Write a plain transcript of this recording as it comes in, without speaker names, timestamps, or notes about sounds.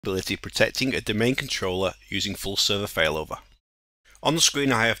ability protecting a domain controller using full server failover. On the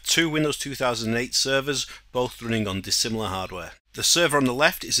screen I have two Windows 2008 servers, both running on Dissimilar hardware. The server on the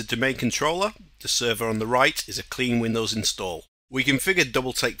left is a domain controller, the server on the right is a clean Windows install. We configure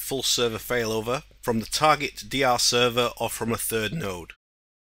double-take full server failover from the target DR server or from a third node.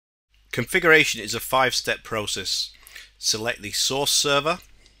 Configuration is a 5-step process. Select the source server.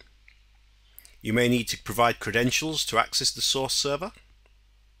 You may need to provide credentials to access the source server.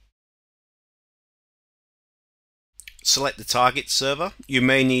 Select the target server. You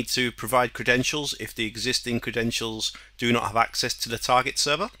may need to provide credentials if the existing credentials do not have access to the target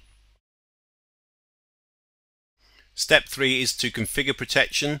server. Step 3 is to configure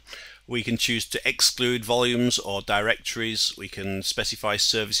protection. We can choose to exclude volumes or directories. We can specify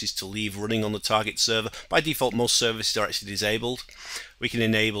services to leave running on the target server. By default, most services are actually disabled. We can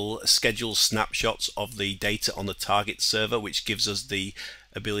enable schedule snapshots of the data on the target server, which gives us the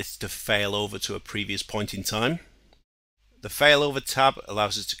ability to fail over to a previous point in time. The Failover tab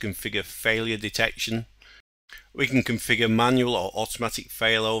allows us to configure failure detection. We can configure manual or automatic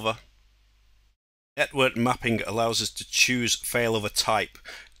failover. Network mapping allows us to choose failover type.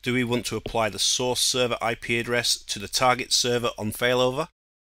 Do we want to apply the source server IP address to the target server on failover?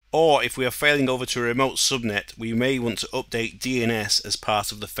 Or if we are failing over to a remote subnet, we may want to update DNS as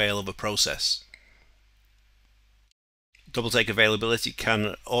part of the failover process. Double-take availability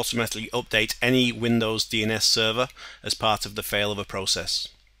can automatically update any Windows DNS server as part of the failover process.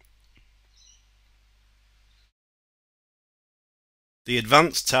 The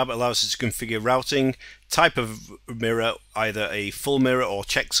Advanced tab allows us to configure routing, type of mirror, either a full mirror or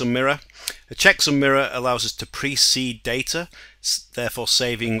checksum mirror. A checksum mirror allows us to precede data, therefore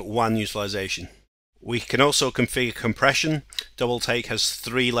saving WAN utilization. We can also configure compression. Double-take has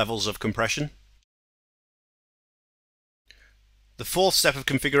 3 levels of compression. The 4th step of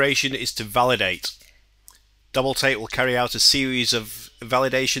configuration is to validate. Double-take will carry out a series of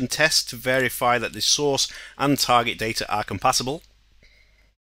validation tests to verify that the source and target data are compatible.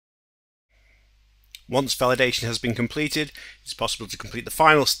 Once validation has been completed, it's possible to complete the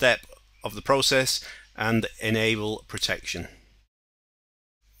final step of the process and enable protection.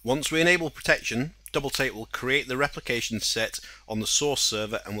 Once we enable protection, Double-take will create the replication set on the source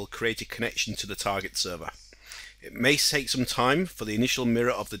server and will create a connection to the target server. It may take some time for the initial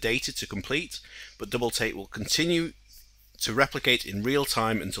mirror of the data to complete, but Double-take will continue to replicate in real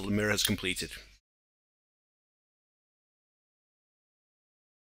time until the mirror has completed.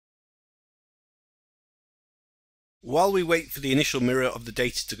 While we wait for the initial mirror of the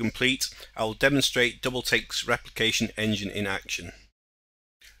data to complete, I will demonstrate Double-take's replication engine in action.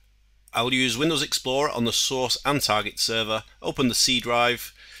 I will use Windows Explorer on the source and target server, open the C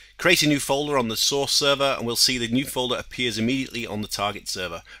drive, create a new folder on the source server, and we'll see the new folder appears immediately on the target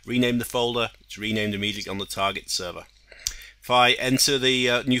server. Rename the folder, it's renamed immediately on the target server. If I enter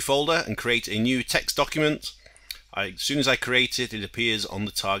the new folder and create a new text document, as soon as I create it, it appears on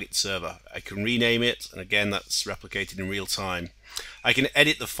the target server. I can rename it, and again that's replicated in real time. I can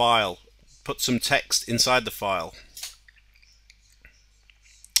edit the file, put some text inside the file,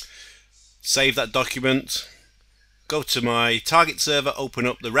 save that document, go to my target server, open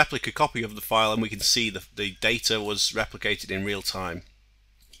up the replica copy of the file, and we can see the data was replicated in real time.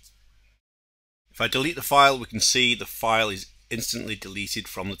 If I delete the file, we can see the file is instantly deleted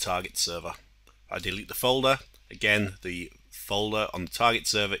from the target server. If I delete the folder, again the folder on the target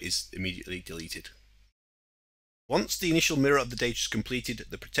server is immediately deleted. Once the initial mirror of the data is completed,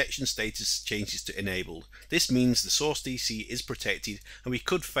 the protection status changes to enabled. This means the source DC is protected and we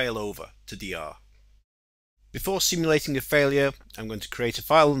could fail over to DR. Before simulating a failure, I'm going to create a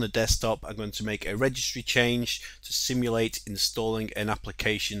file on the desktop. I'm going to make a registry change to simulate installing an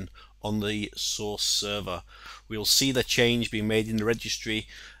application on the source server. We'll see the change being made in the registry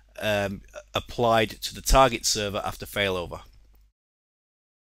applied to the target server after failover.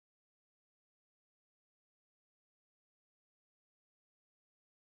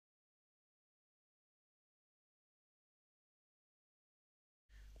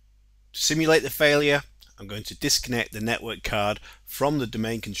 To simulate the failure, I'm going to disconnect the network card from the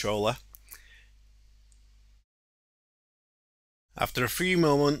domain controller. After a few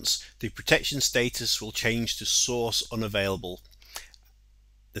moments, the protection status will change to source unavailable.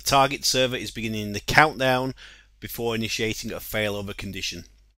 The target server is beginning the countdown before initiating a failover condition.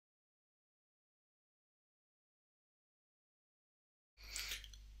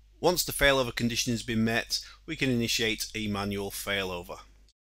 Once the failover condition has been met, we can initiate a manual failover.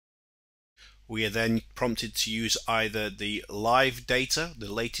 We are then prompted to use either the live data,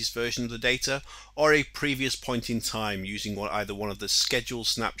 the latest version of the data, or a previous point in time using either one of the scheduled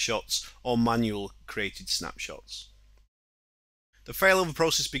snapshots or manual created snapshots. The failover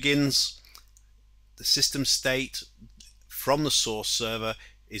process begins. The system state from the source server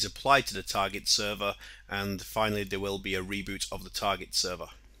is applied to the target server, and finally there will be a reboot of the target server.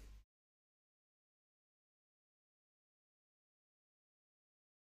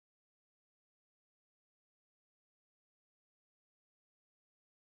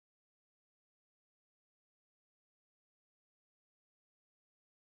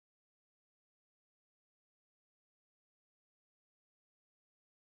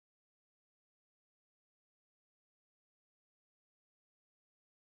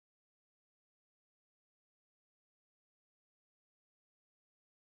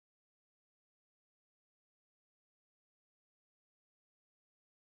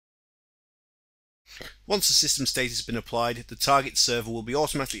 Once the system state has been applied, the target server will be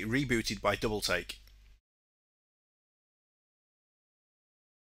automatically rebooted by double take.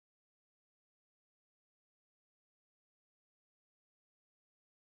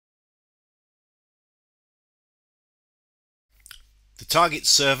 The target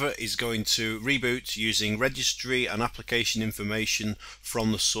server is going to reboot using registry and application information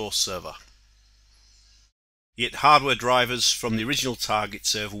from the source server. Yet hardware drivers from the original target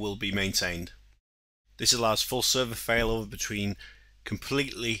server will be maintained. This allows full server failover between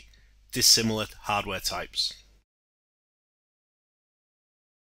completely dissimilar hardware types.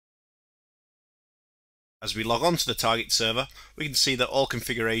 As we log on to the target server, we can see that all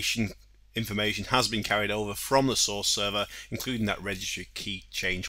configuration information has been carried over from the source server, including that registry key change